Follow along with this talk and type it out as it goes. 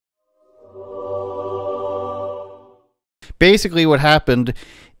basically what happened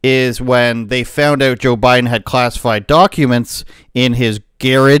is when they found out Joe Biden had classified documents in his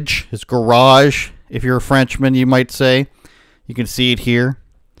garage, if you're a Frenchman, you might say. You can see it here.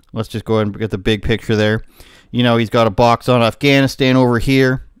 Let's just go ahead and get the big picture there. You know, he's got a box on Afghanistan over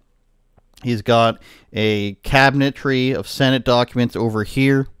here. He's got a cabinetry of Senate documents over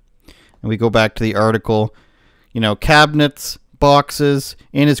here. And we go back to the article. You know, cabinets, boxes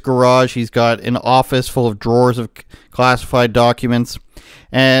in his garage. He's got an office full of drawers of classified documents.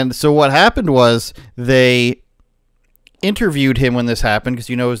 And so what happened was they interviewed him when this happened, because,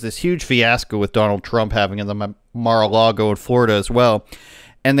 you know, it was this huge fiasco with Donald Trump having in the Mar-a-Lago in Florida as well.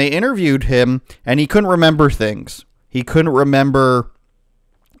 And they interviewed him, and he couldn't remember things. He couldn't remember,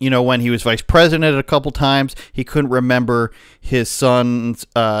 you know, when he was vice president a couple times. He couldn't remember his son's,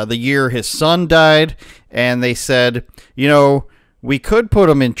 the year his son died. And they said, you know, we could put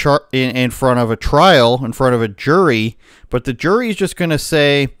him in front of a trial, in front of a jury, but the jury's just going to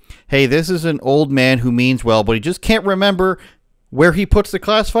say, hey, this is an old man who means well, but he just can't remember where he puts the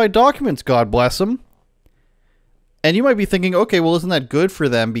classified documents, God bless him. And you might be thinking, okay, well, isn't that good for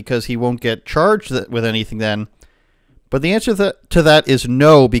them because he won't get charged with anything then? But the answer to that is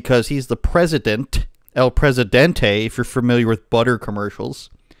no, because he's the president, El Presidente, if you're familiar with butter commercials.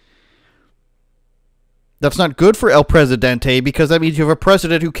 That's not good for El Presidente, because that means you have a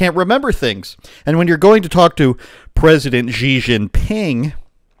president who can't remember things. And when you're going to talk to President Xi Jinping,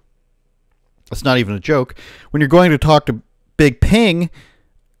 that's not even a joke, when you're going to talk to Big Ping,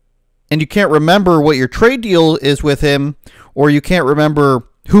 and you can't remember what your trade deal is with him, or you can't remember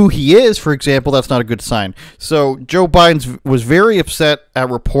who he is, for example, that's not a good sign. So Joe Biden was very upset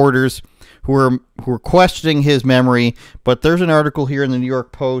at reporters who were questioning his memory, but there's an article here in the New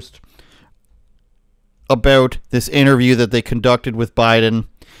York Post about this interview that they conducted with Biden.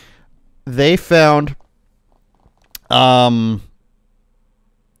 They found that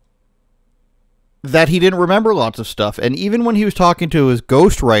he didn't remember lots of stuff. And even when he was talking to his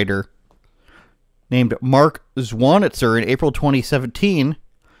ghostwriter named Mark Zwanitzer in April 2017,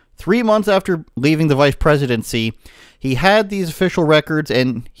 3 months after leaving the vice presidency, he had these official records,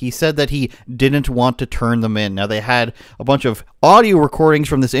 and he said that he didn't want to turn them in. Now, they had a bunch of audio recordings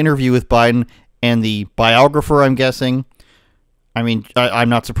from this interview with Biden and the biographer, I'm guessing. I mean, I'm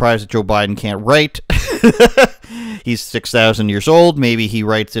not surprised that Joe Biden can't write. He's 6,000 years old. Maybe he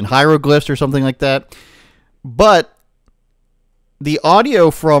writes in hieroglyphs or something like that. But the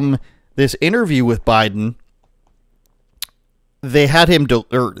audio from this interview with Biden, they had him,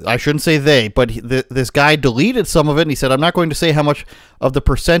 or I shouldn't say they, but this guy deleted some of it, and he said, I'm not going to say how much of the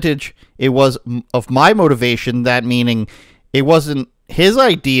percentage it was of my motivation, that meaning it wasn't his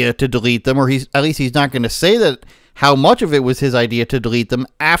idea to delete them, or at least he's not going to say that how much of it was his idea to delete them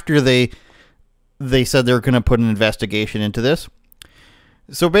after they said they were going to put an investigation into this.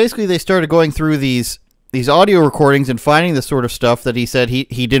 So basically they started going through these audio recordings and finding the sort of stuff that he said he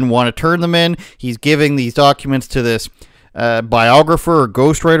didn't want to turn them in. He's giving these documents to this biographer or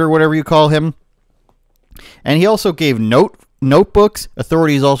ghostwriter, whatever you call him. And he also gave notebooks.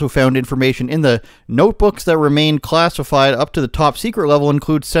 Authorities also found information in the notebooks that remained classified up to the top secret level,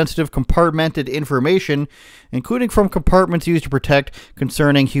 include sensitive compartmented information, including from compartments used to protect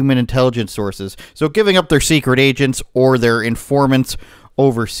concerning human intelligence sources. So giving up their secret agents or their informants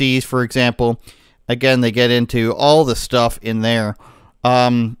overseas, for example. Again, they get into all the stuff in there.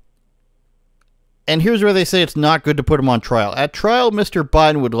 And here's where they say it's not good to put him on trial. At trial, Mr.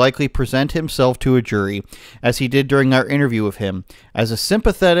 Biden would likely present himself to a jury, as he did during our interview with him, as a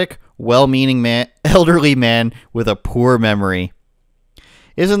sympathetic, well-meaning elderly man with a poor memory.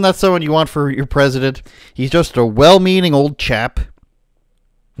 Isn't that someone you want for your president? He's just a well-meaning old chap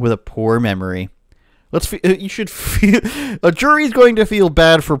with a poor memory. You should feel a jury's going to feel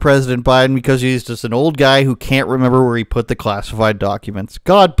bad for President Biden because he's just an old guy who can't remember where he put the classified documents.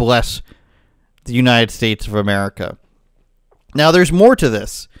 God bless the United States of America. Now, there's more to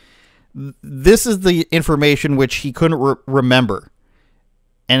this. This is the information which he couldn't remember,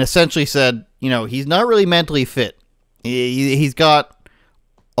 and essentially said, you know, he's not really mentally fit. He's got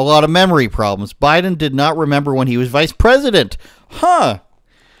a lot of memory problems. Biden did not remember when he was vice president.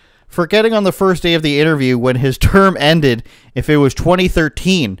 Forgetting on the first day of the interview when his term ended if it was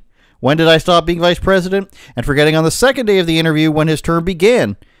 2013. When did I stop being vice president? And forgetting on the second day of the interview when his term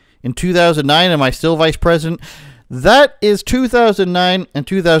began. In 2009, am I still vice president? That is 2009 and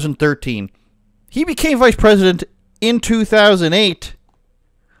 2013. He became vice president in 2008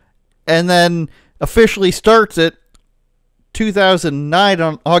 and then officially starts it 2009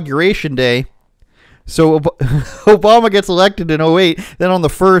 on Inauguration Day. So Obama gets elected in 2008. Then on the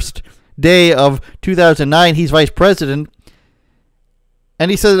first day of 2009, he's vice president. And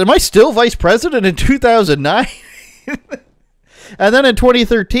he says, am I still vice president in 2009? And then in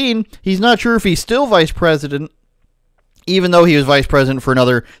 2013, he's not sure if he's still vice president, even though he was vice president for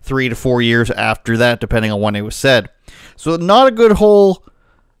another 3 to 4 years after that, depending on when it was said. So not a good whole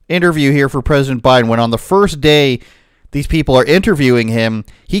interview here for President Biden, when on the first day these people are interviewing him,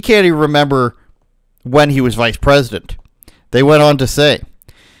 he can't even remember when he was vice president. They went on to say,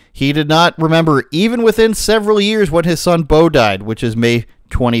 he did not remember even within several years when his son Beau died, which is May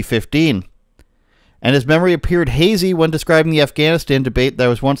 2015. And his memory appeared hazy when describing the Afghanistan debate that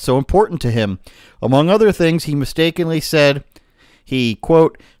was once so important to him. Among other things, he mistakenly said he,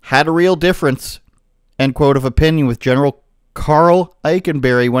 quote, had a real difference, end quote, of opinion with General Carl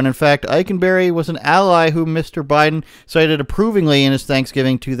Eikenberry, when in fact Eikenberry was an ally whom Mr. Biden cited approvingly in his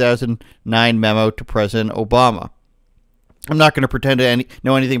Thanksgiving 2009 memo to President Obama. I'm not going to pretend to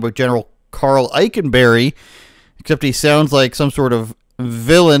know anything about General Carl Eikenberry, except he sounds like some sort of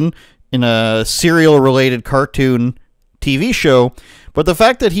villain in a serial-related cartoon TV show. But the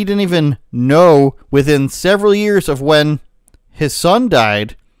fact that he didn't even know within several years of when his son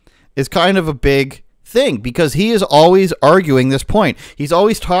died is kind of a big thing, because he is always arguing this point. He's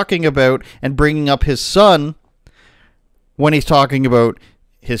always talking about and bringing up his son when he's talking about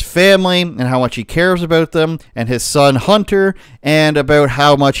his family and how much he cares about them, and his son Hunter, and about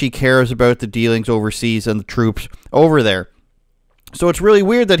how much he cares about the dealings overseas and the troops over there. So it's really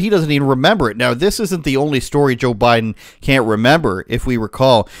weird that he doesn't even remember it. Now, this isn't the only story Joe Biden can't remember, if we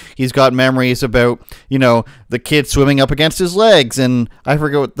recall. He's got memories about, you know, the kid swimming up against his legs, and I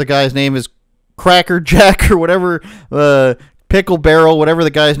forget what the guy's name is, Cracker Jack or whatever, Pickle Barrel, whatever the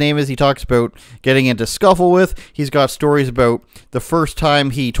guy's name is, he talks about getting into scuffle with. He's got stories about the first time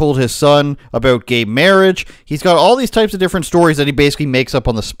he told his son about gay marriage. He's got all these types of different stories that he basically makes up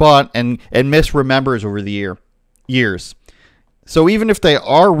on the spot and misremembers over the years. So even if they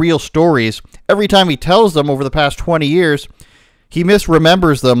are real stories, every time he tells them over the past 20 years, he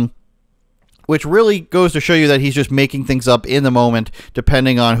misremembers them, which really goes to show you that he's just making things up in the moment,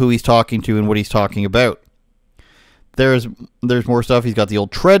 depending on who he's talking to and what he's talking about. There's more stuff. He's got the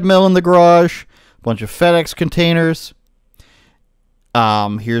old treadmill in the garage, a bunch of FedEx containers.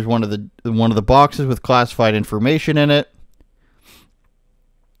 Here's one of the boxes with classified information in it.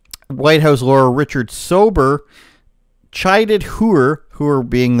 White House lawyer Richard Sober chided Hoover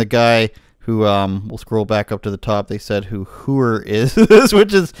being the guy who, we'll scroll back up to the top, they said who Hoover is,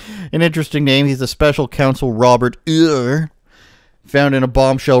 which is an interesting name. He's the special counsel Robert Ure, found in a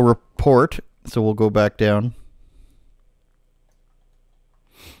bombshell report. So we'll go back down.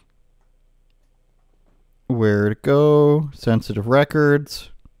 Where to go? Sensitive records.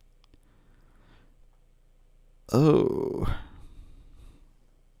 Oh.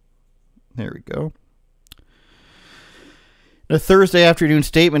 There we go. A Thursday afternoon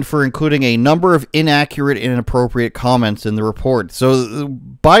statement for including a number of inaccurate and inappropriate comments in the report. So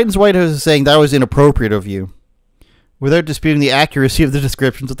Biden's White House is saying that was inappropriate of you, without disputing the accuracy of the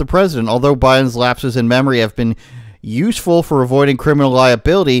descriptions of the president. Although Biden's lapses in memory have been useful for avoiding criminal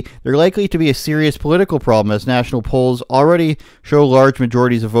liability, they're likely to be a serious political problem, as national polls already show large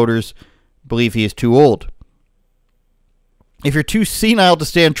majorities of voters believe he is too old. If you're too senile to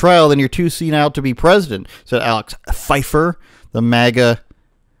stand trial, then you're too senile to be president, said Alex Pfeiffer, the MAGA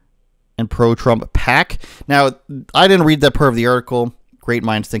and pro-Trump PAC. Now, I didn't read that part of the article. Great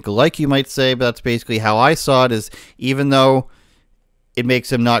minds think alike, you might say, but that's basically how I saw it, is even though it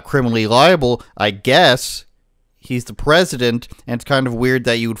makes him not criminally liable, I guess he's the president, and it's kind of weird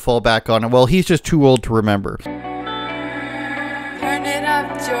that you would fall back on it. Well, he's just too old to remember. Turn it up,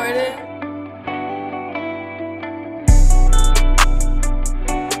 Jordan.